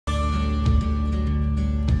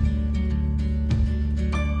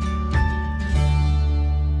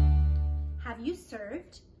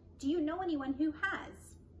know anyone who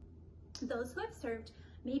has. Those who have served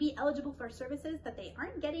may be eligible for services that they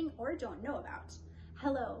aren't getting or don't know about.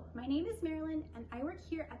 Hello, my name is Marilyn and I work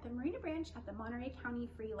here at the Marina Branch at the Monterey County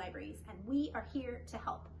Free Libraries, and we are here to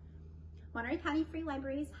help. Monterey County Free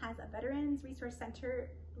Libraries has a Veterans Resource Center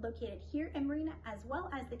located here in Marina, as well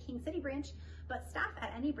as the King City branch, but staff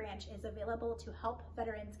at any branch is available to help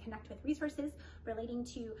veterans connect with resources relating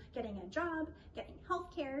to getting a job, getting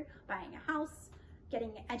health care, buying a house,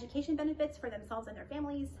 getting education benefits for themselves and their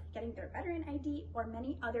families, getting their veteran ID, or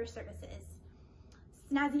many other services.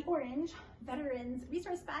 Snazzy Orange Veterans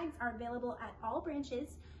Resource Bags are available at all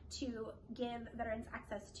branches to give veterans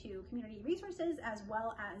access to community resources, as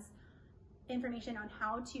well as information on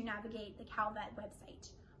how to navigate the CalVet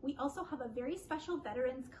website. We also have a very special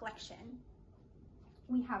veterans collection.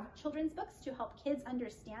 We have children's books to help kids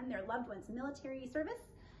understand their loved one's military service,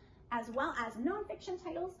 as well as nonfiction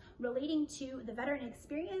titles relating to the veteran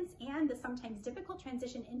experience and the sometimes difficult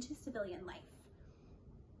transition into civilian life.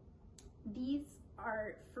 These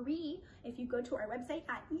are free if you go to our website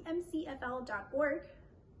at emcfl.org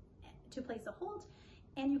to place a hold,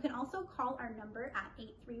 and you can also call our number at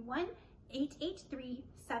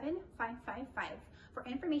 831-883-7555 for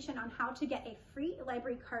information on how to get a free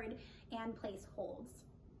library card and place holds.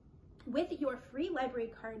 With your free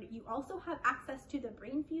library card, you also have access to the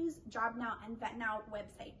BrainFuse, JobNow, and VetNow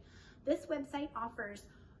website. This website offers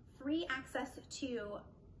free access to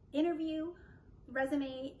interview,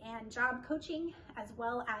 resume, and job coaching, as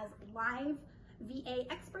well as live VA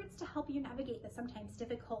experts to help you navigate the sometimes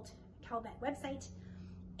difficult CalVet website,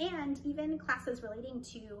 and even classes relating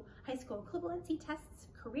to high school equivalency tests,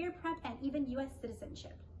 career prep, and even US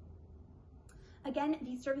citizenship. Again,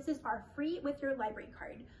 these services are free with your library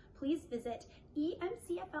card. Please visit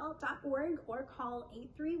emcfl.org or call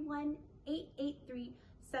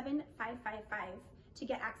 831-883-7555 to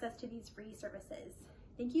get access to these free services.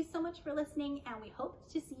 Thank you so much for listening, and we hope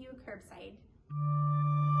to see you curbside.